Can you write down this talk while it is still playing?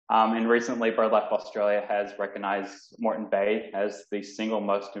And recently, BirdLife Australia has recognized Moreton Bay as the single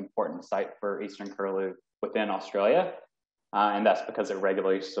most important site for eastern curlew within Australia. And that's because it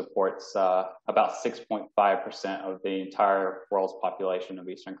regularly supports about 6.5% of the entire world's population of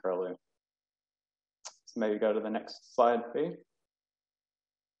eastern curlew. So maybe go to the next slide, please.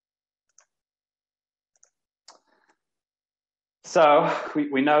 So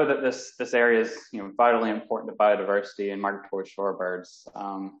we know that this area is vitally important to biodiversity and migratory shorebirds.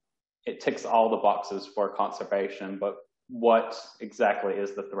 It ticks all the boxes for conservation, but what exactly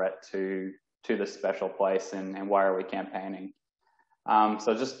is the threat to this special place, and why are we campaigning?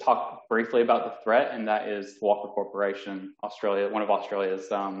 So just talk briefly about the threat, and that is Walker Corporation, one of Australia's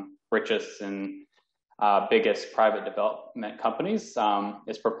richest and biggest private development companies,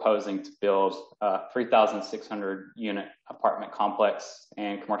 is proposing to build a 3,600 unit apartment complex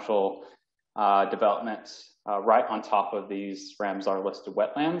and commercial development right on top of these Ramsar listed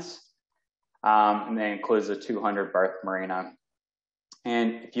wetlands. And that includes a 200 berth marina.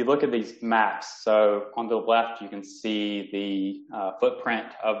 And if you look at these maps, so on the left, you can see the footprint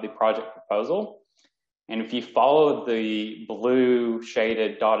of the project proposal. And if you follow the blue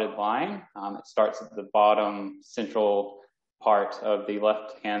shaded dotted line, it starts at the bottom central part of the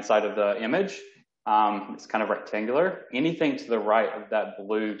left-hand side of the image. It's kind of rectangular. Anything to the right of that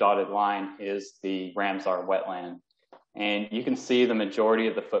blue dotted line is the Ramsar wetland. And you can see the majority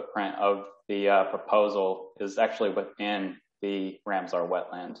of the footprint of the proposal is actually within the Ramsar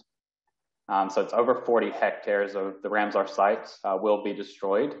wetland. So it's over 40 hectares of the Ramsar site will be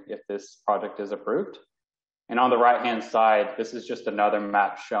destroyed if this project is approved. And on the right-hand side, this is just another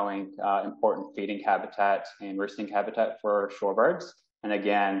map showing important feeding habitat and roosting habitat for shorebirds. And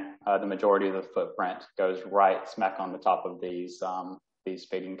again, the majority of the footprint goes right smack on the top of these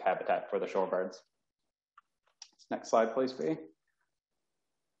feeding habitat for the shorebirds. Next slide, please, Bea.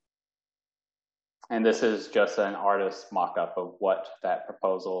 And this is just an artist's mock-up of what that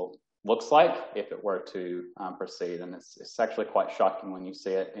proposal looks like if it were to proceed. And it's actually quite shocking when you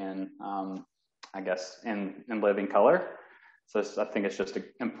see it in, I guess, in living color. So I think it's just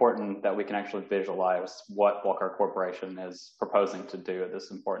important that we can actually visualize what Walker Corporation is proposing to do at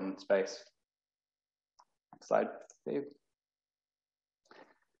this important space. Next slide, Steve.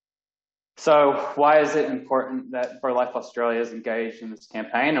 So why is it important that BirdLife Australia is engaged in this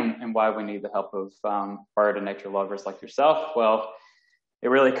campaign, and why we need the help of bird and nature lovers like yourself? Well, it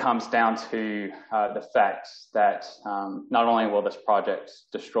really comes down to the fact that not only will this project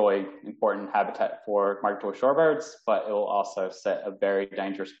destroy important habitat for migratory shorebirds, but it will also set a very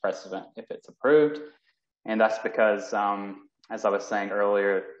dangerous precedent if it's approved. And that's because, as I was saying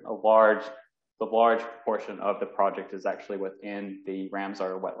earlier, the large portion of the project is actually within the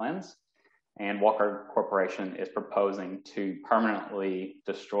Ramsar wetlands. And Walker Corporation is proposing to permanently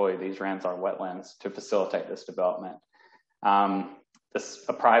destroy these Ramsar wetlands to facilitate this development.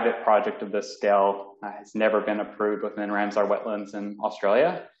 A private project of this scale has never been approved within Ramsar wetlands in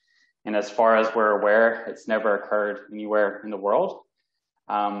Australia. And as far as we're aware, it's never occurred anywhere in the world.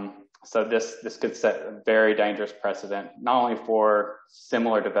 So this could set a very dangerous precedent, not only for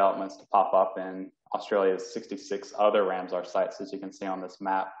similar developments to pop up in Australia's 66 other Ramsar sites, as you can see on this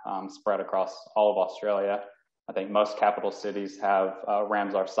map, spread across all of Australia. I think most capital cities have a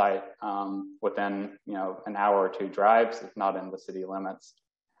Ramsar site within an hour or two drives, if not in the city limits.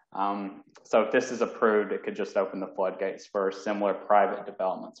 So if this is approved, it could just open the floodgates for similar private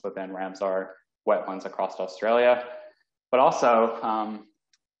developments within Ramsar wetlands across Australia. But also,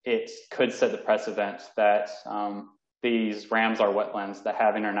 it could set the precedent that these Ramsar wetlands that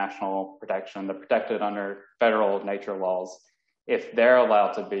have international protection, they're protected under federal nature laws. If they're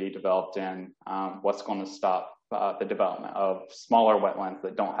allowed to be developed in, what's going to stop the development of smaller wetlands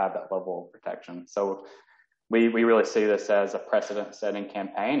that don't have that level of protection? So we really see this as a precedent-setting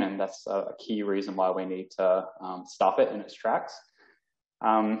campaign, and that's a key reason why we need to stop it in its tracks.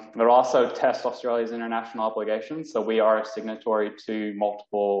 It'll also test Australia's international obligations. So we are a signatory to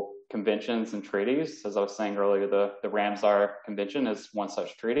multiple conventions and treaties. As I was saying earlier, the Ramsar Convention is one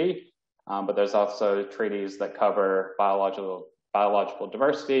such treaty, but there's also treaties that cover biological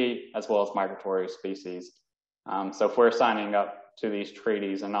diversity as well as migratory species. So if we're signing up to these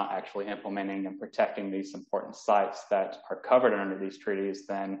treaties and not actually implementing and protecting these important sites that are covered under these treaties,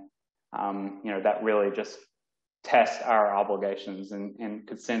 then that really just test our obligations and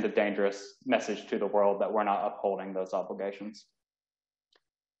could send a dangerous message to the world that we're not upholding those obligations.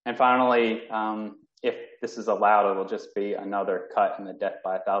 And finally, if this is allowed, it will just be another cut in the death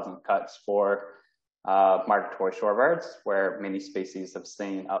by 1,000 cuts for migratory shorebirds, where many species have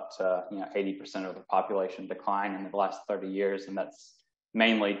seen up to 80% of the population decline in the last 30 years, and that's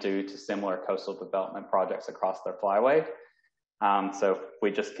mainly due to similar coastal development projects across their flyway. So if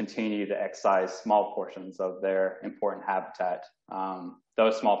we just continue to excise small portions of their important habitat,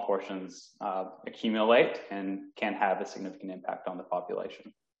 those small portions accumulate and can have a significant impact on the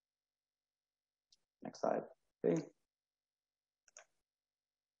population. Next slide, please.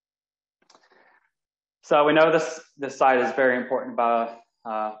 So we know this site is very important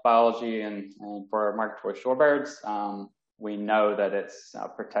biology and for migratory shorebirds. We know that it's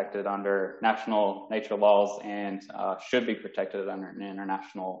protected under national nature laws and should be protected under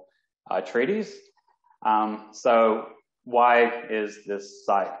international treaties. So why is this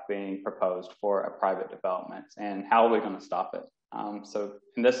site being proposed for a private development, and how are we going to stop it? So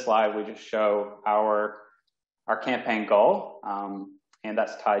in this slide, we just show our campaign goal, and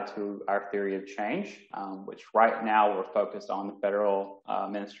that's tied to our theory of change, which right now we're focused on the federal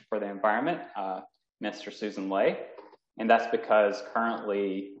Minister for the Environment, Minister Susan Ley. And that's because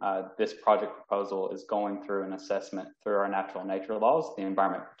currently this project proposal is going through an assessment through our natural nature laws, the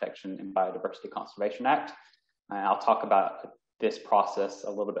Environment Protection and Biodiversity Conservation Act. And I'll talk about this process a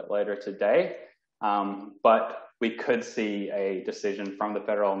little bit later today. But we could see a decision from the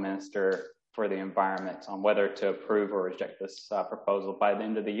federal Minister for the Environment on whether to approve or reject this proposal by the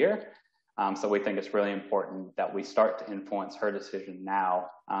end of the year. So we think it's really important that we start to influence her decision now,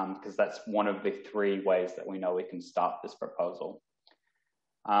 because that's one of the 3 ways that we know we can stop this proposal.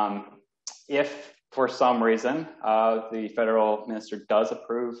 If for some reason the federal minister does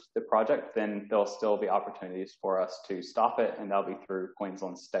approve the project, then there'll still be opportunities for us to stop it, and that'll be through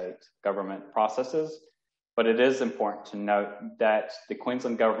Queensland state government processes. But it is important to note that the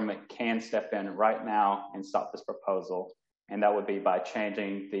Queensland government can step in right now and stop this proposal. And that would be by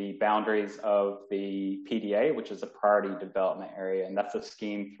changing the boundaries of the PDA, which is a priority development area. And that's a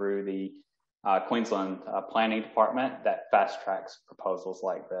scheme through the Queensland Planning Department that fast tracks proposals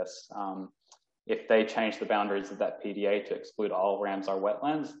like this. If they change the boundaries of that PDA to exclude all Ramsar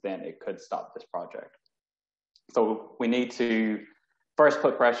wetlands, then it could stop this project. So we need to first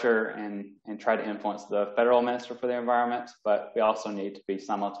put pressure and try to influence the federal Minister for the Environment, but we also need to be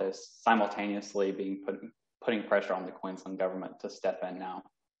simultaneously putting pressure on the Queensland government to step in now.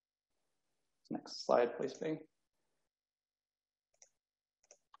 Next slide, please, B.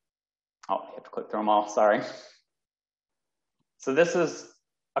 Oh, you have to click through them all, sorry. So this is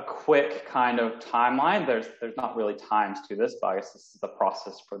a quick kind of timeline. There's not really times to this, but I guess this is the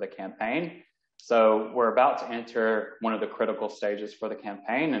process for the campaign. So we're about to enter one of the critical stages for the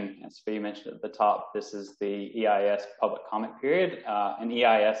campaign. And as Fee mentioned at the top, this is the EIS public comment period. An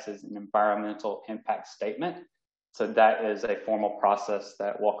EIS is an environmental impact statement. So that is a formal process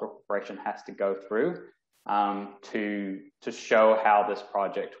that Walker Corporation has to go through to show how this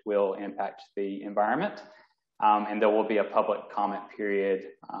project will impact the environment. And there will be a public comment period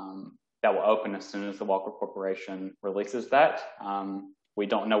that will open as soon as the Walker Corporation releases that. We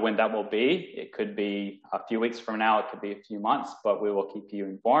don't know when that will be. It could be a few weeks from now, it could be a few months, but we will keep you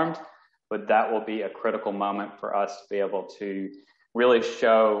informed. But that will be a critical moment for us to be able to really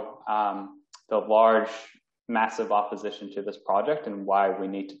show the large, massive opposition to this project and why we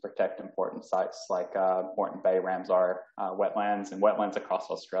need to protect important sites like Moreton Bay, Ramsar wetlands and wetlands across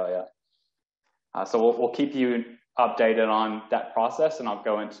Australia. So we'll keep you updated on that process, and I'll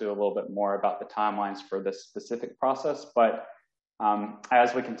go into a little bit more about the timelines for this specific process. But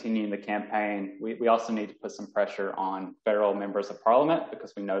as we continue in the campaign, we also need to put some pressure on federal members of parliament,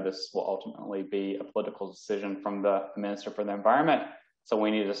 because we know this will ultimately be a political decision from the Minister for the Environment. So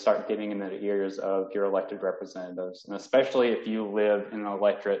we need to start getting in the ears of your elected representatives. And especially if you live in an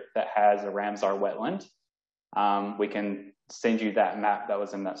electorate that has a Ramsar wetland, we can send you that map that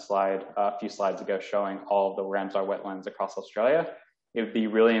was in that slide a few slides ago showing all of the Ramsar wetlands across Australia. It would be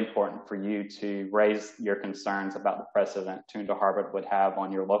really important for you to raise your concerns about the precedent Toondah Harbour would have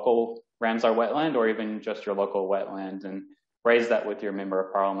on your local Ramsar wetland, or even just your local wetland, and raise that with your member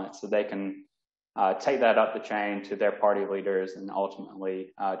of parliament so they can take that up the chain to their party leaders and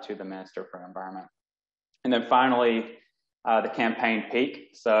ultimately to the Minister for Environment. And then finally, the campaign peak.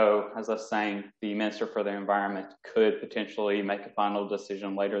 So as I was saying, the Minister for the Environment could potentially make a final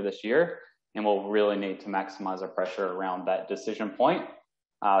decision later this year, and we'll really need to maximize our pressure around that decision point.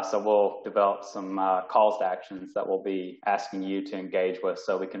 So we'll develop some calls to actions that we'll be asking you to engage with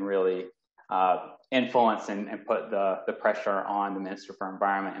so we can really influence and put the pressure on the Minister for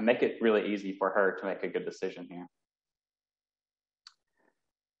Environment and make it really easy for her to make a good decision here.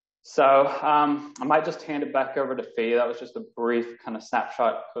 So I might just hand it back over to Fee. That was just a brief kind of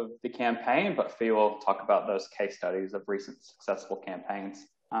snapshot of the campaign, but Fee will talk about those case studies of recent successful campaigns.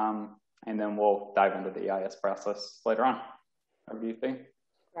 And then we'll dive into the EIS process later on. Over to you, Fee.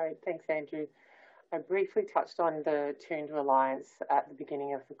 Great, thanks, Andrew. I briefly touched on the Toondah Alliance at the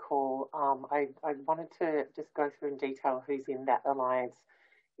beginning of the call. I wanted to just go through in detail who's in that alliance.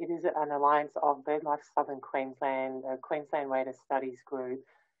 It is an alliance of BirdLife Southern Queensland, the Queensland Wader Studies Group,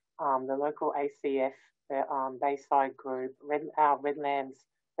 the local ACF, the Bayside Group, our Redlands,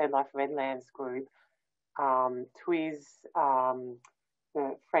 BirdLife Redlands Group, TWIS,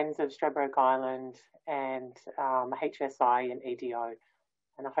 the Friends of Stradbroke Island, and HSI and EDO.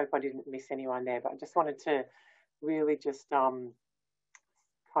 And I hope I didn't miss anyone there, but I just wanted to really just kind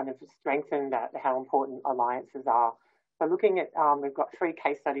of strengthen that, how important alliances are. So looking at, we've got 3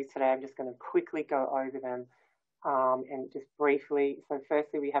 case studies today. I'm just going to quickly go over them and just briefly. So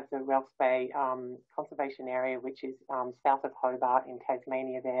firstly, we have the Ralphs Bay Conservation Area, which is south of Hobart in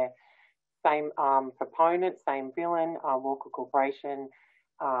Tasmania there. Same proponent, same villain, Walker Corporation,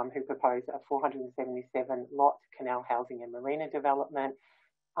 who proposed a 477 lot canal housing and marina development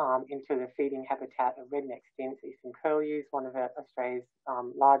into the feeding habitat of redneck stints, eastern curlews, one of Australia's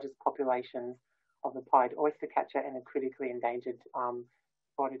largest populations of the pied oyster catcher and a critically endangered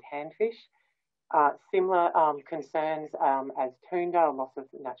spotted handfish. Similar concerns as Toondah, loss of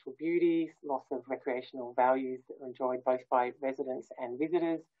natural beauties, loss of recreational values that are enjoyed both by residents and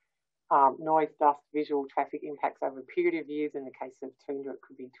visitors. Noise, dust, visual, traffic impacts over a period of years. In the case of Toondah, it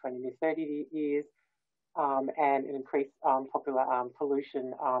could be 20 to 30 years. And an increased popular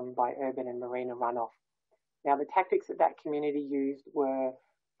pollution by urban and marina runoff. Now, the tactics that that community used were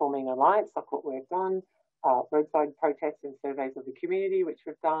forming an alliance, like what we've done, roadside protests and surveys of the community, which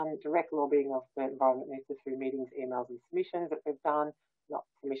we've done, direct lobbying of the Environment Minister through meetings, emails and submissions that we've done. Not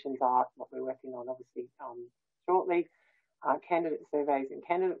submissions are what we're working on, obviously, shortly. Candidate surveys and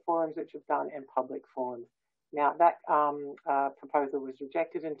candidate forums, which we've done, and public forums. Now, that proposal was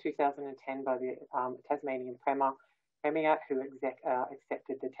rejected in 2010 by the Tasmanian Premier, who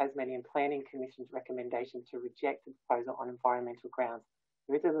accepted the Tasmanian Planning Commission's recommendation to reject the proposal on environmental grounds.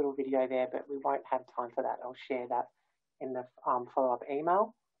 There is a little video there, but we won't have time for that. I'll share that in the follow-up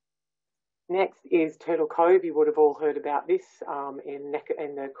email. Next is Turtle Cove. You would have all heard about this in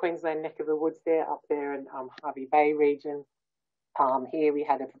the Queensland neck of the woods there, up there in Harvey Bay region. Here we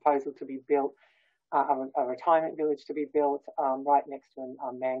had a proposal to be built, a retirement village to be built right next to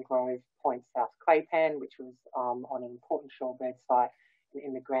a mangrove point South Claypan, which was on an important shorebird site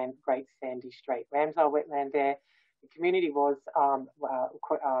in the Great Sandy Strait Ramsar wetland there. The community was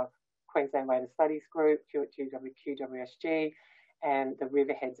Queensland Wader Studies Group, QWSG, and the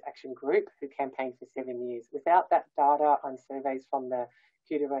Riverheads Action Group, who campaigned for 7 years. Without that data and surveys from the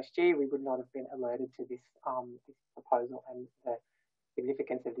QWSG, we would not have been alerted to this, this proposal and the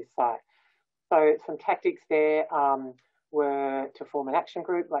significance of this site. So some tactics there were to form an action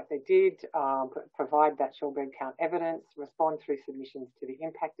group like they did, provide that shorebird count evidence, respond through submissions to the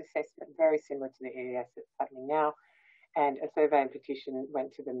impact assessment, very similar to the EAS that's happening now. And a survey and petition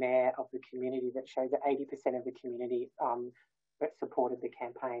went to the mayor of the community that showed that 80% of the community that supported the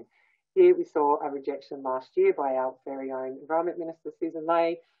campaign. Here we saw a rejection last year by our very own Environment Minister, Susan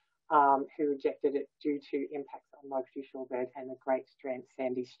Ley, who rejected it due to impacts on migratory shorebird and the Great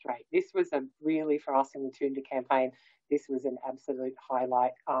Sandy Strait. This was a really, for us in the Toondah campaign, this was an absolute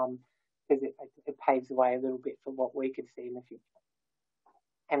highlight because it paves the way a little bit for what we could see in the future.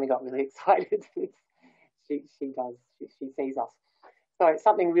 And we got really excited. She sees us. So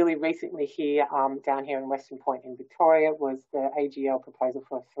something really recently here, down here in Western Point in Victoria, was the AGL proposal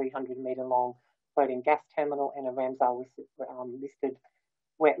for a 300-metre long floating gas terminal in a Ramsar listed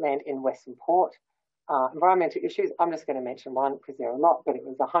wetland in Western Port. Environmental issues, I'm just going to mention one because there are a lot, but it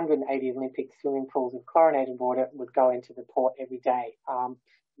was 180 Olympic swimming pools of chlorinated water would go into the port every day.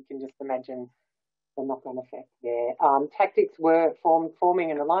 You can just imagine the knock-on effect there. Tactics were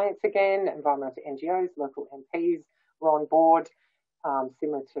forming an alliance again. Environmental NGOs, local MPs were on board,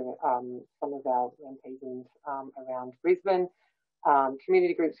 similar to some of our MPs around Brisbane.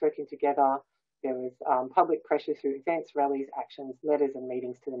 Community groups working together. There was public pressure through events, rallies, actions, letters and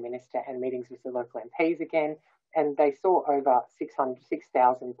meetings to the Minister and meetings with the local MPs again. And they saw over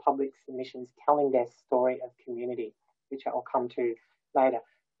 6,000 public submissions telling their story of community, which I'll come to later.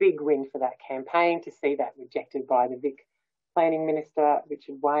 Big win for that campaign to see that rejected by the Vic Planning Minister,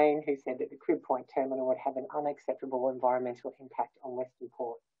 Richard Wayne, who said that the Crib Point terminal would have an unacceptable environmental impact on Western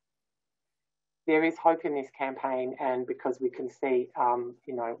Port. There is hope in this campaign, and because we can see,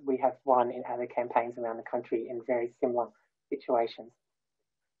 you know, we have won in other campaigns around the country in very similar situations.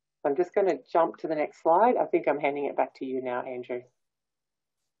 I'm just going to jump to the next slide. I think I'm handing it back to you now, Andrew.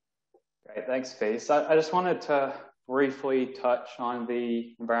 Great, thanks, Fee. So I just wanted to briefly touch on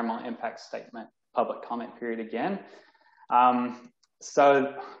the environmental impact statement public comment period again.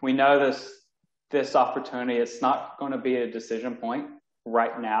 So we know this opportunity, it's not going to be a decision point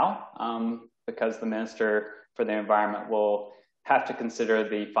right now, because the Minister for the Environment will have to consider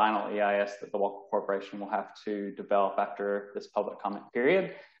the final EIS that the Walker Corporation will have to develop after this public comment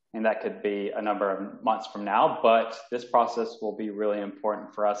period. And that could be a number of months from now, but this process will be really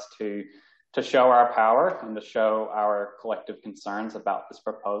important for us to show our power and to show our collective concerns about this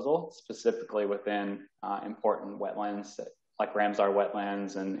proposal, specifically within important wetlands like Ramsar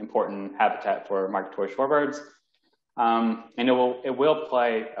wetlands and important habitat for migratory shorebirds. And it will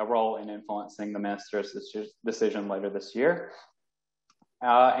play a role in influencing the minister's decision later this year.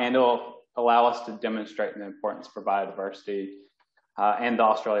 And it will allow us to demonstrate the importance for biodiversity and the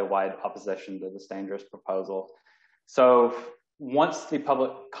Australia-wide opposition to this dangerous proposal. So once the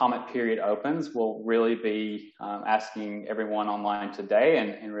public comment period opens, we'll really be asking everyone online today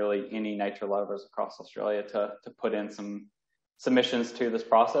and really any nature lovers across Australia to put in some submissions to this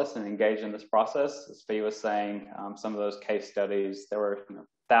process and engage in this process. As Fee was saying, some of those case studies, there were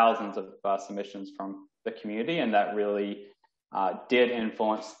thousands of submissions from the community, and that really did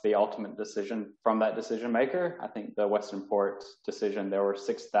influence the ultimate decision from that decision maker. I think the Western Port decision, there were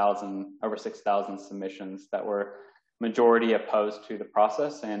over 6,000 submissions that were majority opposed to the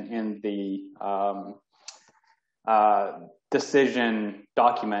process, and in the decision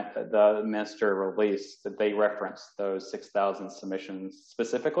document that the minister released, that they referenced those 6,000 submissions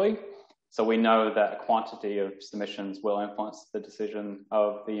specifically. So we know that a quantity of submissions will influence the decision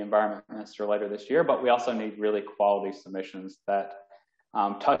of the Environment Minister later this year, but we also need really quality submissions that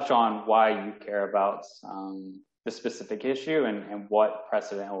touch on why you care about the specific issue and what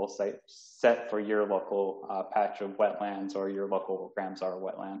precedent it will set for your local patch of wetlands or your local Ramsar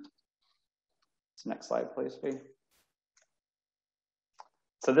wetland. So next slide, please, Fee.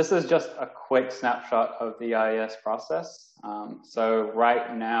 So this is just a quick snapshot of the EIS process. So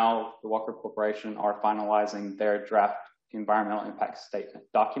right now, the Walker Corporation are finalizing their draft environmental impact statement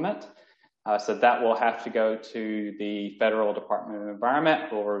document. So that will have to go to the Federal Department of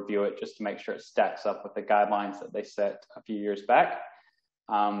Environment. We'll review it just to make sure it stacks up with the guidelines that they set a few years back.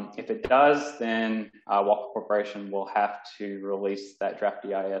 If it does, then Walker Corporation will have to release that draft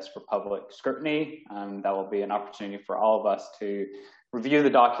EIS for public scrutiny. That will be an opportunity for all of us to review the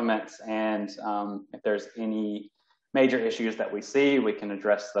documents, and if there's any major issues that we see, we can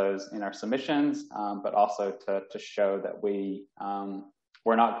address those in our submissions, but also to show that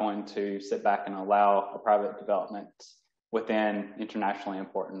we're not going to sit back and allow a private development within internationally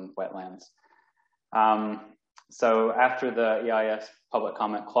important wetlands. So after the EIS public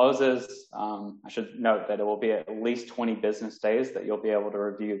comment closes, I should note that it will be at least 20 business days that you'll be able to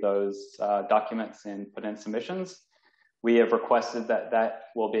review those documents and put in submissions. We have requested that that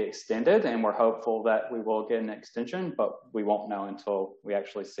will be extended, and we're hopeful that we will get an extension, but we won't know until we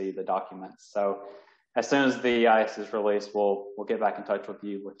actually see the documents. So as soon as the EIS is released, we'll get back in touch with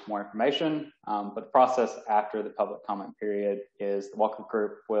you with more information. But the process after the public comment period is the Walker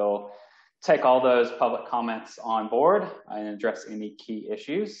Group will take all those public comments on board and address any key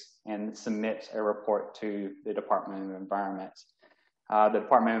issues and submit a report to the Department of Environment. The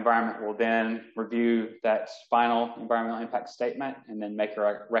Department of Environment will then review that final environmental impact statement and then make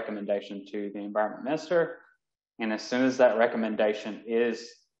a recommendation to the Environment Minister. And as soon as that recommendation is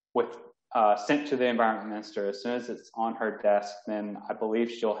sent to the Environment Minister, as soon as it's on her desk, then I believe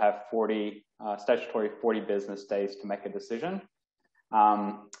she'll have statutory 40 business days to make a decision.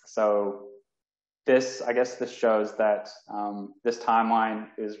 So I guess this shows that this timeline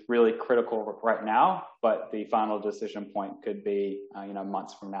is really critical right now, but the final decision point could be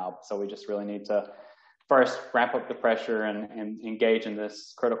months from now. So we just really need to first ramp up the pressure and engage in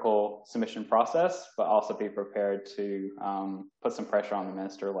this critical submission process, but also be prepared to put some pressure on the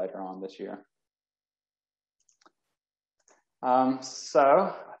minister later on this year.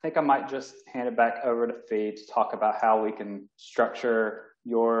 So I think I might just hand it back over to Fee to talk about how we can structure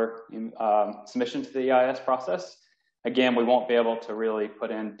your submission to the EIS process. Again, we won't be able to really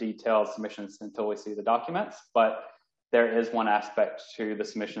put in detailed submissions until we see the documents, but there is one aspect to the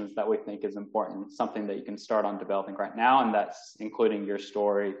submissions that we think is important, something that you can start on developing right now, and that's including your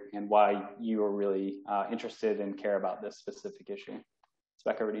story and why you are really interested and care about this specific issue. It's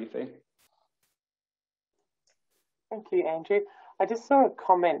back over to you, Fee. Thank you, Andrew. I just saw a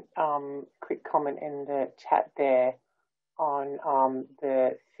comment, quick comment in the chat there on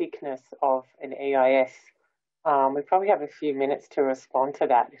the thickness of an EIS. We probably have a few minutes to respond to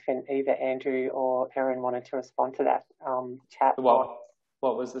that if either Andrew or Erin wanted to respond to that chat. Well,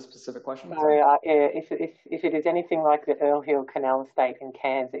 What was the specific question? So if it is anything like the Earl Hill Canal Estate in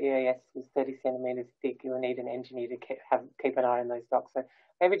Cairns, the EAS was 30 centimetres thick. You will need an engineer to keep an eye on those docks. So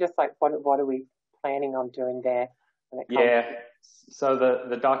maybe just like what are we planning on doing there? When it comes so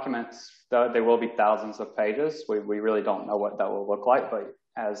the documents, there will be thousands of pages. We really don't know what that will look like, but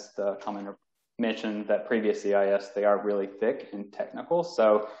as the commenter mentioned, that previous EIS, they are really thick and technical.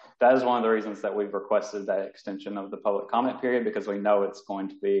 So that is one of the reasons that we've requested that extension of the public comment period, because we know it's going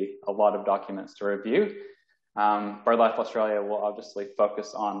to be a lot of documents to review. BirdLife Australia will obviously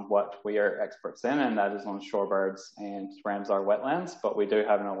focus on what we are experts in, and that is on shorebirds and Ramsar wetlands. But we do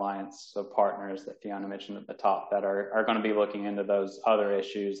have an alliance of partners that Fiona mentioned at the top that are going to be looking into those other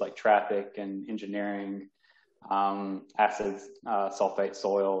issues like traffic and engineering, acids, sulfate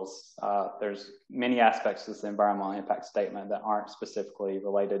soils. There's many aspects to this environmental impact statement that aren't specifically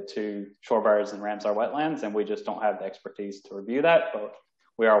related to shorebirds and Ramsar wetlands, and we just don't have the expertise to review that, but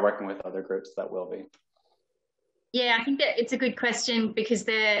we are working with other groups that will be. Yeah, I think that it's a good question, because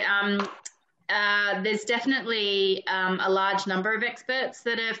there's definitely a large number of experts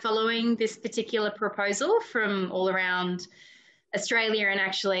that are following this particular proposal from all around Australia and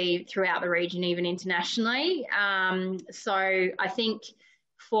actually throughout the region, even internationally. So I think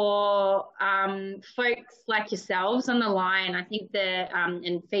for folks like yourselves on the line, I think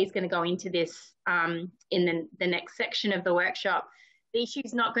and Fee's going to go into this in the next section of the workshop, the issue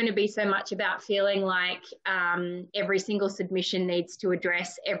is not going to be so much about feeling like every single submission needs to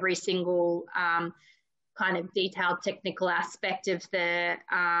address every single kind of detailed technical aspect of the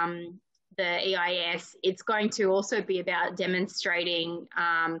EIS. It's going to also be about demonstrating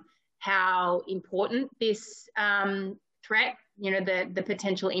how important this threat, the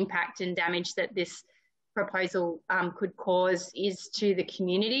potential impact and damage that this proposal could cause is to the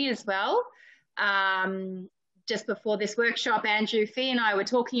community as well. Just before this workshop, Andrew, Fee and I were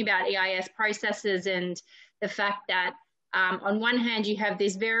talking about EIS processes and the fact that on one hand, you have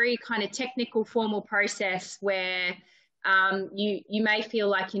this very kind of technical formal process where you may feel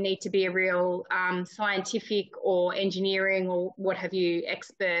like you need to be a real scientific or engineering or what have you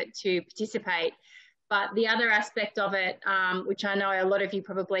expert to participate. But the other aspect of it, which I know a lot of you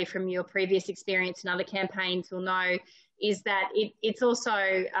probably from your previous experience in other campaigns will know, is that it's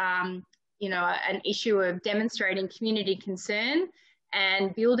also an issue of demonstrating community concern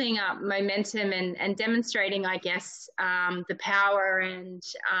and building up momentum and demonstrating, I guess, the power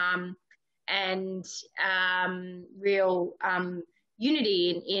and real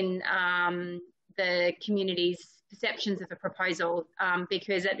unity in the community's perceptions of a proposal,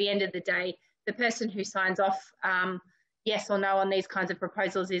 because at the end of the day, the person who signs off yes or no on these kinds of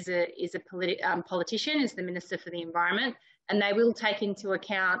proposals is a politician, is the Minister for the Environment, and they will take into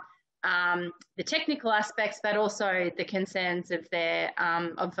account the technical aspects, but also the concerns of their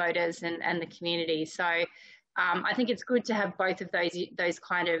of voters and the community. So I think it's good to have both of those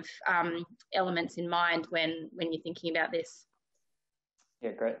kind of elements in mind when you're thinking about this.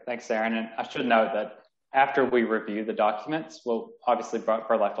 Yeah, great. Thanks, Erin. And I should note that after we review the documents, we'll obviously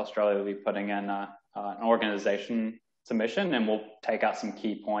BirdLife Australia will be putting in an organization submission, and we'll take out some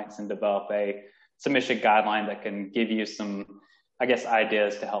key points and develop a submission guideline that can give you some, I guess,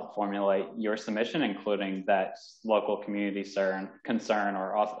 ideas to help formulate your submission, including that local community concern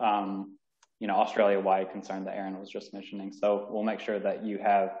or Australia-wide concern that Erin was just mentioning. So we'll make sure that you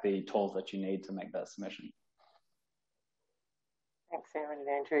have the tools that you need to make that submission. Thanks, Erin and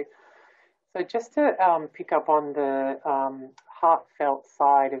Andrew. So just to pick up on the heartfelt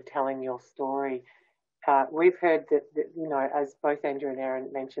side of telling your story, we've heard that, as both Andrew and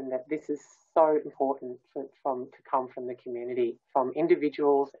Erin mentioned, that this is so important to come from the community, from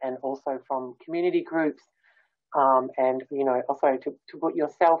individuals and also from community groups, and also to put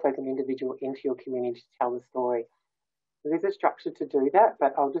yourself as an individual into your community to tell the story. There's a structure to do that,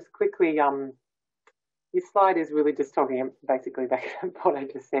 but I'll just quickly. This slide is really just talking basically back to what I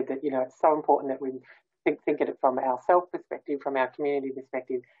just said, that it's so important that we think at it from our self perspective, from our community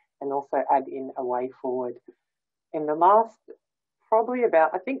perspective, and also add in a way forward. In the last, probably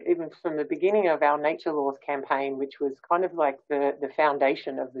about, I think even from the beginning of our Nature Laws campaign, which was kind of like the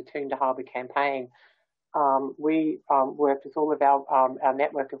foundation of the Toondah Harbour campaign, we worked with all of our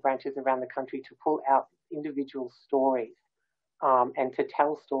network of branches around the country to pull out individual stories and to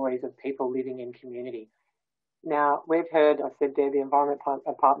tell stories of people living in community. Now, we've heard, I said there, the Environment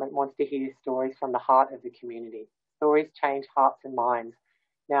Department wants to hear stories from the heart of the community. Stories change hearts and minds.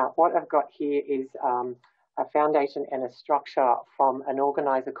 Now, what I've got here is a foundation and a structure from an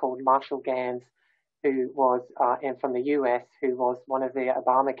organiser called Marshall Gans, who was, and from the US, who was one of the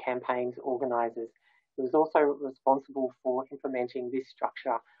Obama campaign's organisers. who was also responsible for implementing this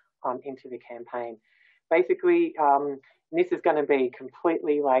structure into the campaign. Basically, this is going to be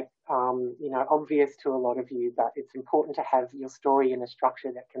completely obvious to a lot of you, but it's important to have your story in a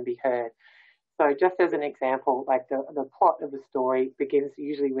structure that can be heard. So just as an example, like the plot of the story begins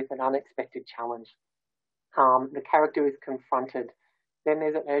usually with an unexpected challenge. The character is confronted. Then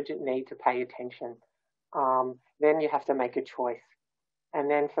there's an urgent need to pay attention. Then you have to make a choice. And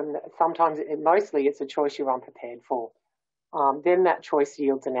then mostly it's a choice you're unprepared for. Then that choice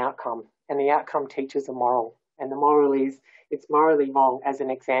yields an outcome, and the outcome teaches a moral. And the moral is it's morally wrong, as an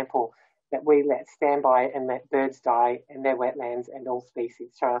example, that we stand by and let birds die in their wetlands and all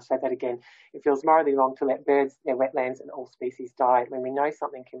species. So I'll say that again. It feels morally wrong to let birds, their wetlands and all species die. When we know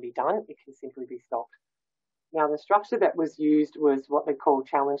something can be done, it can simply be stopped. Now, the structure that was used was what they call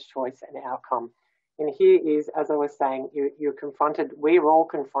challenge, choice and outcome. And here is, as I was saying, you're confronted, we're all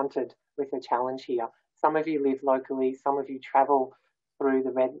confronted with a challenge here. Some of you live locally, some of you travel through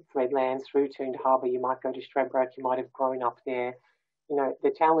the Redlands, through Toondah Harbour, you might go to Stradbroke, you might have grown up there. You know,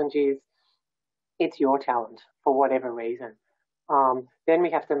 the challenge is, it's your challenge for whatever reason. Then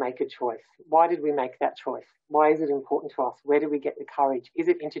we have to make a choice. Why did we make that choice? Why is it important to us? Where do we get the courage? Is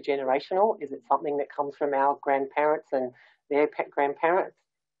it intergenerational? Is it something that comes from our grandparents and their grandparents?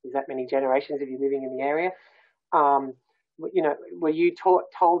 Is that many generations of you living in the area? Were you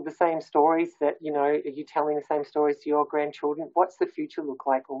told the same stories that, are you telling the same stories to your grandchildren? What's the future look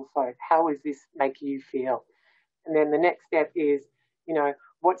like also? How does this make you feel? And then the next step is,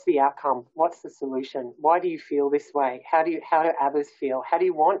 what's the outcome? What's the solution? Why do you feel this way? How do others feel? How do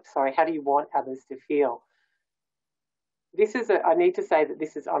you want others to feel? I need to say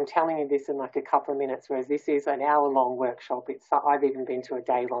that I'm telling you this in like a couple of minutes, whereas this is an hour-long workshop. I've even been to a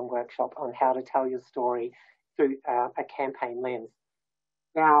day-long workshop on how to tell your story through a campaign lens.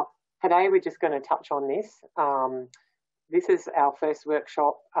 Now, today we're just going to touch on this. This is our first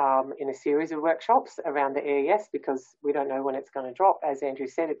workshop in a series of workshops around the EES, because we don't know when it's going to drop. As Andrew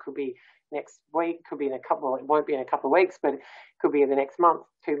said, it could be next week, it won't be in a couple of weeks, but it could be in the next month,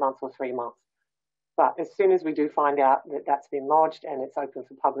 2 months or 3 months. But as soon as we do find out that that's been lodged and it's open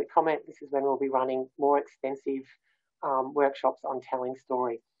for public comment, this is when we'll be running more extensive workshops on telling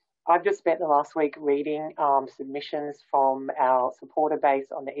story. I've just spent the last week reading submissions from our supporter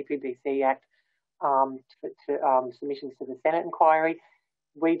base on the EPBC Act, submissions to the Senate inquiry.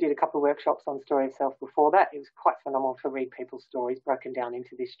 We did a couple of workshops on Story of Self before that. It was quite phenomenal to read people's stories broken down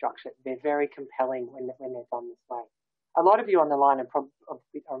into this structure. They're very compelling when they're done this way. A lot of you on the line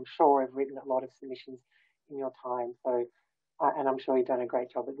I'm sure have written a lot of submissions in your time, so and I'm sure you've done a great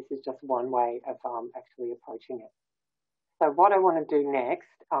job, but this is just one way of actually approaching it. So what I want to do next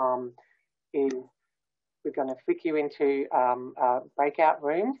is we're going to flick you into breakout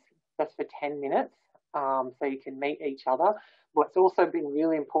rooms just for 10 minutes so you can meet each other. What's also been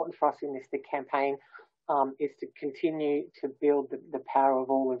really important for us in this campaign is to continue to build the power of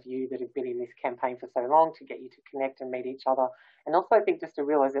all of you that have been in this campaign for so long, to get you to connect and meet each other. And also I think just to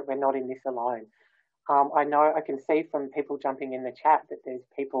realise that we're not in this alone. I can see from people jumping in the chat that there's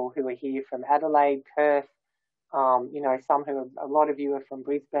people who are here from Adelaide, Perth, a lot of you are from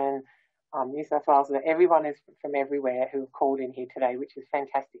Brisbane, New South Wales. Everyone is from everywhere who have called in here today, which is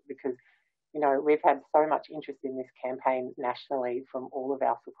fantastic because, we've had so much interest in this campaign nationally from all of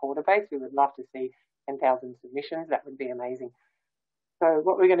our supporter base. We would love to see 10,000 submissions. That would be amazing. So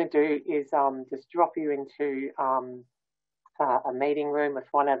what we're going to do is just drop you into a meeting room with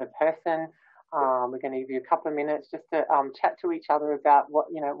one other person. We're going to give you a couple of minutes just to chat to each other about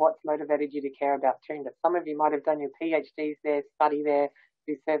what's motivated you to care about Toondah. Some of you might have done your PhDs there, study there,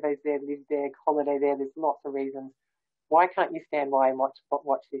 do surveys there, live there, holiday there. There's lots of reasons. Why can't you stand by and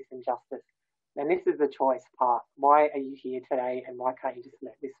watch this injustice? And this is the choice part. Why are you here today, and why can't you just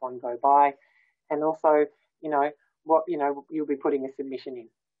let this one go by? And also, what you'll be putting a submission in.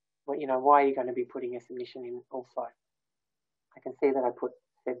 Why are you going to be putting a submission in also? I can see that I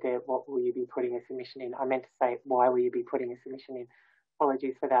said there, what will you be putting a submission in? I meant to say, why will you be putting a submission in?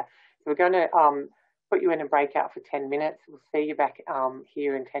 Apologies for that. So we're going to put you in a breakout for 10 minutes. We'll see you back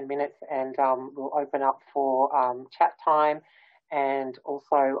here in 10 minutes, and we'll open up for chat time and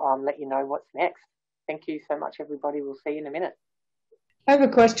also let you know what's next. Thank you so much, everybody. We'll see you in a minute. I have a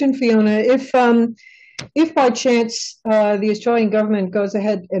question, Fiona. If by chance the Australian government goes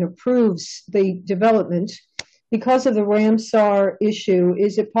ahead and approves the development, because of the Ramsar issue,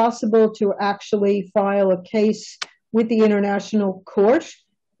 is it possible to actually file a case with the International Court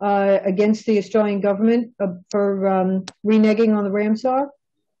against the Australian government for reneging on the Ramsar?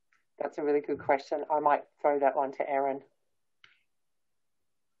 That's a really good question. I might throw that one to Erin.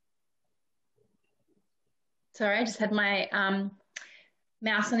 Sorry, I just had my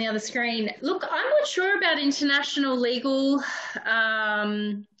mouse on the other screen. Look, I'm not sure about international legal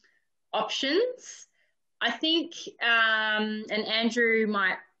options. I think, and Andrew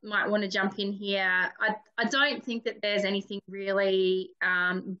might want to jump in here. I don't think that there's anything really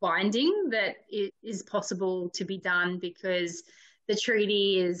binding that is possible to be done, because the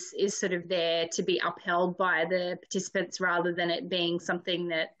treaty is sort of there to be upheld by the participants rather than it being something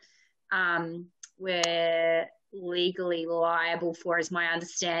that we're legally liable for, is my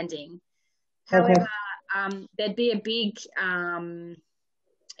understanding. However, there'd be a big,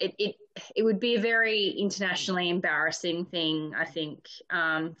 it would be a very internationally embarrassing thing, I think,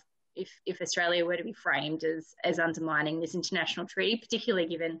 if Australia were to be framed as undermining this international treaty, particularly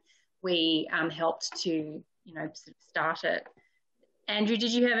given we helped to, sort of start it. Andrew,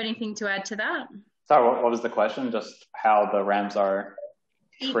 did you have anything to add to that? Sorry, what was the question? Just how the Ramsar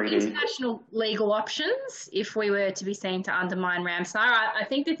treaty... International legal options, if we were to be seen to undermine Ramsar. I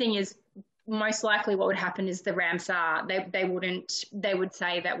think the thing is, most likely what would happen is the Ramsar, they would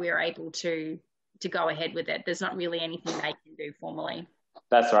say that we're able to go ahead with it. There's not really anything they can do formally.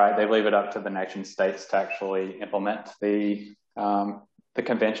 That's right. They leave it up to the nation states to actually implement the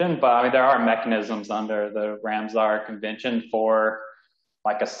convention. But I mean, there are mechanisms under the Ramsar Convention for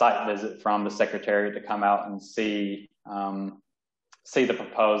like a site visit from the secretary to come out and see the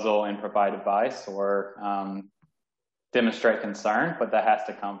proposal and provide advice or demonstrate concern, but that has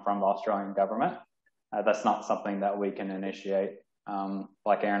to come from the Australian government. That's not something that we can initiate.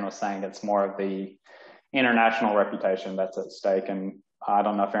 Like Aaron was saying, it's more of the international reputation that's at stake. And I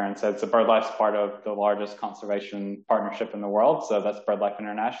don't know if Aaron said, so BirdLife's part of the largest conservation partnership in the world. So that's BirdLife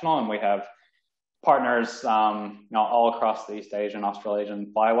International. And we have partners all across the East Asian,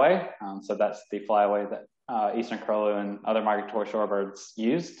 Australasian flyway. So that's the flyway that eastern curlew and other migratory shorebirds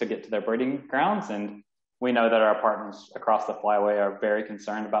use to get to their breeding grounds. And we know that our partners across the flyway are very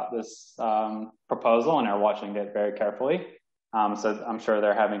concerned about this proposal and are watching it very carefully. So I'm sure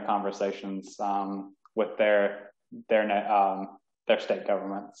they're having conversations with their state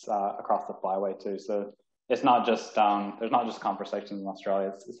governments across the flyway too. So it's not just there's not just conversations in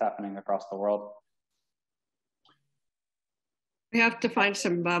Australia; it's happening across the world. We have to find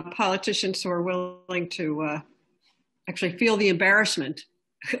some politicians who are willing to actually feel the embarrassment,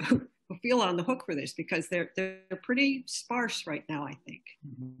 who feel on the hook for this, because they're pretty sparse right now, I think.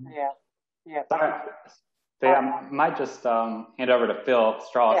 Yeah. I might just hand over to Phil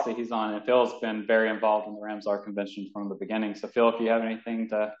Straw. See, he's on, and Phil's been very involved in the Ramsar Convention from the beginning. So, Phil, if you have anything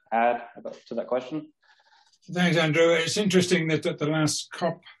to add to that question. Thanks, Andrew. It's interesting that at the last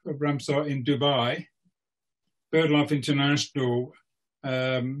COP of Ramsar in Dubai, BirdLife International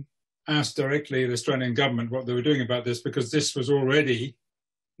asked directly the Australian government what they were doing about this, because this was already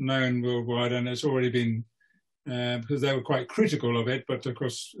known worldwide, and it's already been, because they were quite critical of it. But of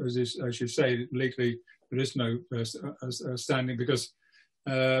course, as you say, legally there is no standing, because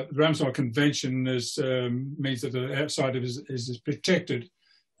the Ramsar Convention means that the outside of it is protected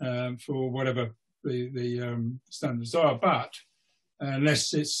for whatever the standards are. But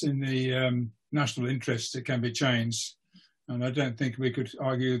unless it's in the national interest, it can be changed. And I don't think we could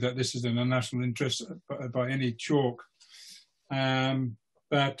argue that this is in the national interest by any chalk.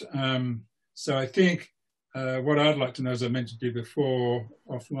 So I think what I'd like to know, as I mentioned to you before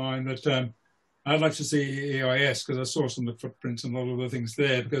offline, that I'd like to see EIS, because I saw some of the footprints and a lot of the things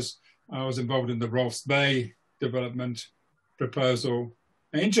there, because I was involved in the Rolfs Bay development proposal.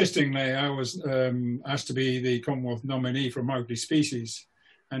 And interestingly, I was asked to be the Commonwealth nominee for migratory species,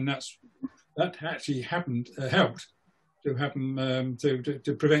 and that actually helped to happen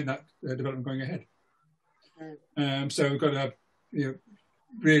to prevent that development going ahead. So we've got to have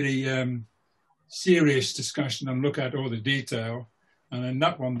really serious discussion and look at all the detail. And in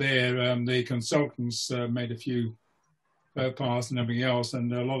that one there, the consultants made a few faux pas and everything else,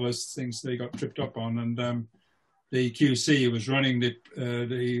 and a lot of those things they got tripped up on. And the QC who was running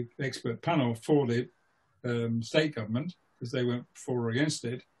the expert panel for the state government, because they weren't for or against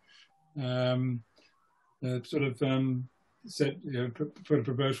it, said, put a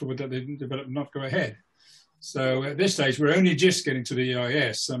proposal that the development not go ahead. So at this stage, we're only just getting to the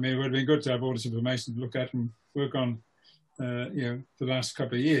EIS. I mean, it would have been good to have all this information to look at and work on, the last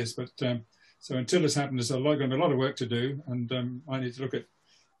couple of years. But so until this happens, there's going to be a lot of work to do, and I need to look at,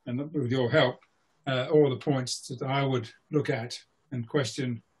 and with your help, all the points that I would look at and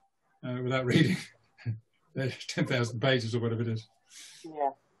question without reading 10,000 pages or whatever it is.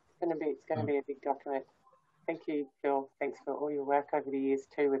 Yeah, it's going to be a big document. Thank you, Phil. Thanks for all your work over the years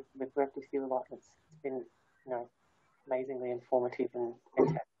too. We've worked with you a lot. It's been, amazingly informative and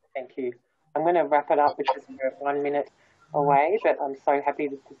fantastic. Thank you. I'm going to wrap it up because we're 1 minute away, but I'm so happy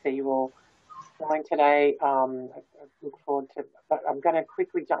to see you all join today. I look forward to, but I'm going to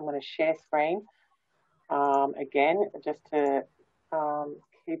quickly jump, I'm going to share screen again, just to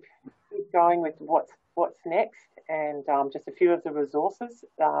keep going with what's next, and just a few of the resources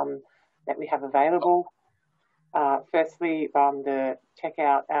that we have available. Firstly, check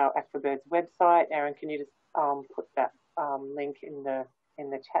out our AfriBirds website. Aaron, can you just put that link in the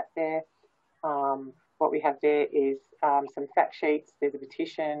chat there? What we have there is some fact sheets. There's a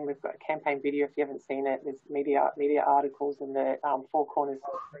petition. We've got a campaign video if you haven't seen it. There's media articles in the four corners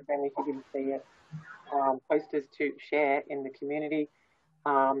of the program if you didn't see it. Posters to share in the community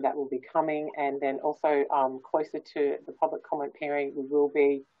that will be coming, and then also closer to the public comment period, we will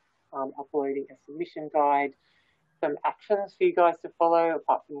be uploading a submission guide, some actions for you guys to follow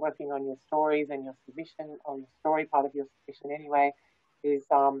apart from working on your stories and your submission, or your story part of your submission anyway, is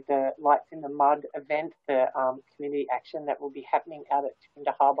the Lights in the Mud event, the community action that will be happening out at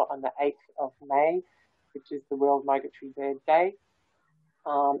Toondah Harbour on the 8th of May, which is the World Migratory Bird Day.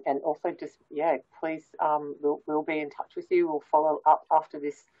 And also just, please, we'll be in touch with you. We'll follow up after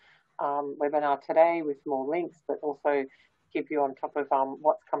this webinar today with more links, but also keep you on top of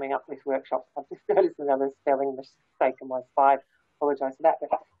what's coming up with workshops. I've just noticed another spelling mistake on my slide. Apologise for that, but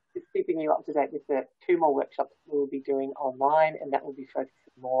just keeping you up to date with the 2 more workshops we'll be doing online, and that will be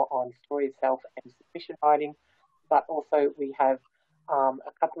focusing more on story itself and submission writing. But also we have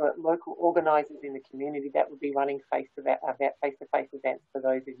a couple of local organisers in the community that will be running face-to-face events for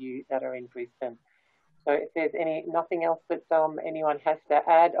those of you that are in Brisbane. So if there's nothing else that anyone has to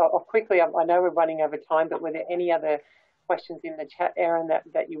add, or quickly, I know we're running over time, but were there any other questions in the chat, Aaron,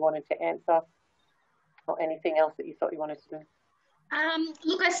 that you wanted to answer, or anything else that you thought you wanted to do?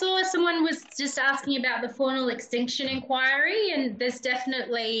 Look, I saw someone was just asking about the faunal extinction inquiry, and there's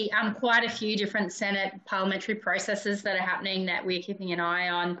definitely quite a few different Senate parliamentary processes that are happening that we're keeping an eye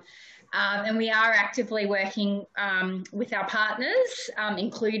on. And we are actively working with our partners,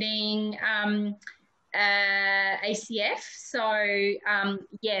 including ACF. So,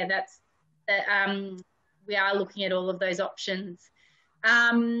 we are looking at all of those options.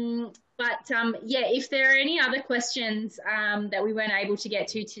 If there are any other questions that we weren't able to get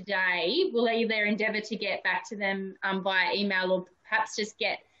to today, we'll either endeavour to get back to them via email, or perhaps just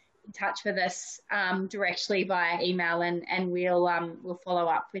get in touch with us directly via email, and we'll follow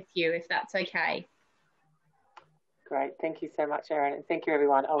up with you if that's okay. Great, thank you so much, Erin, and thank you,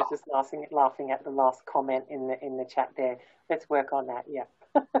 everyone. I was just laughing at the last comment in the chat there. Let's work on that. Yeah.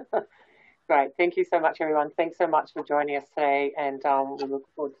 Great. Thank you so much, everyone. Thanks so much for joining us today, and we look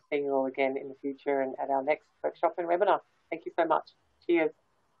forward to seeing you all again in the future and at our next workshop and webinar. Thank you so much. Cheers.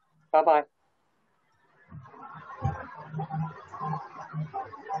 Bye-bye.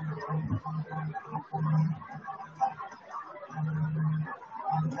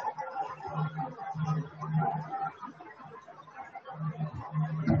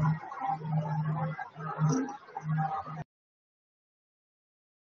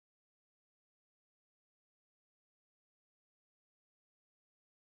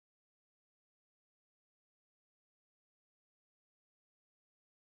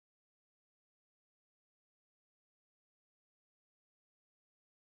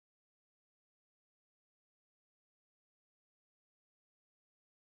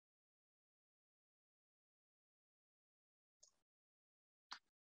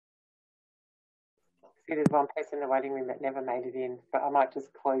 See, there's one person in the waiting room that never made it in, but I might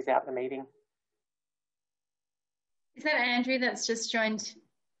just close out the meeting. Is that Andrew that's just joined?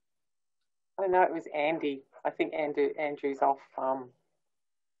 Oh, no, it was Andy. I think Andrew's off.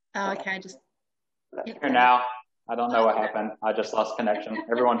 Okay, just... Here now. I don't know what happened. I just lost connection.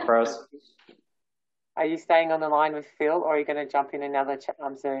 Everyone froze. Are you staying on the line with Phil, or are you going to jump in another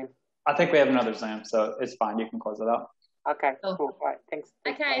Zoom? I think we have another Zoom, so it's fine. You can close it out. Okay, cool. All right, thanks.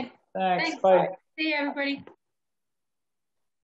 Okay. Thanks. Bye. See you, everybody.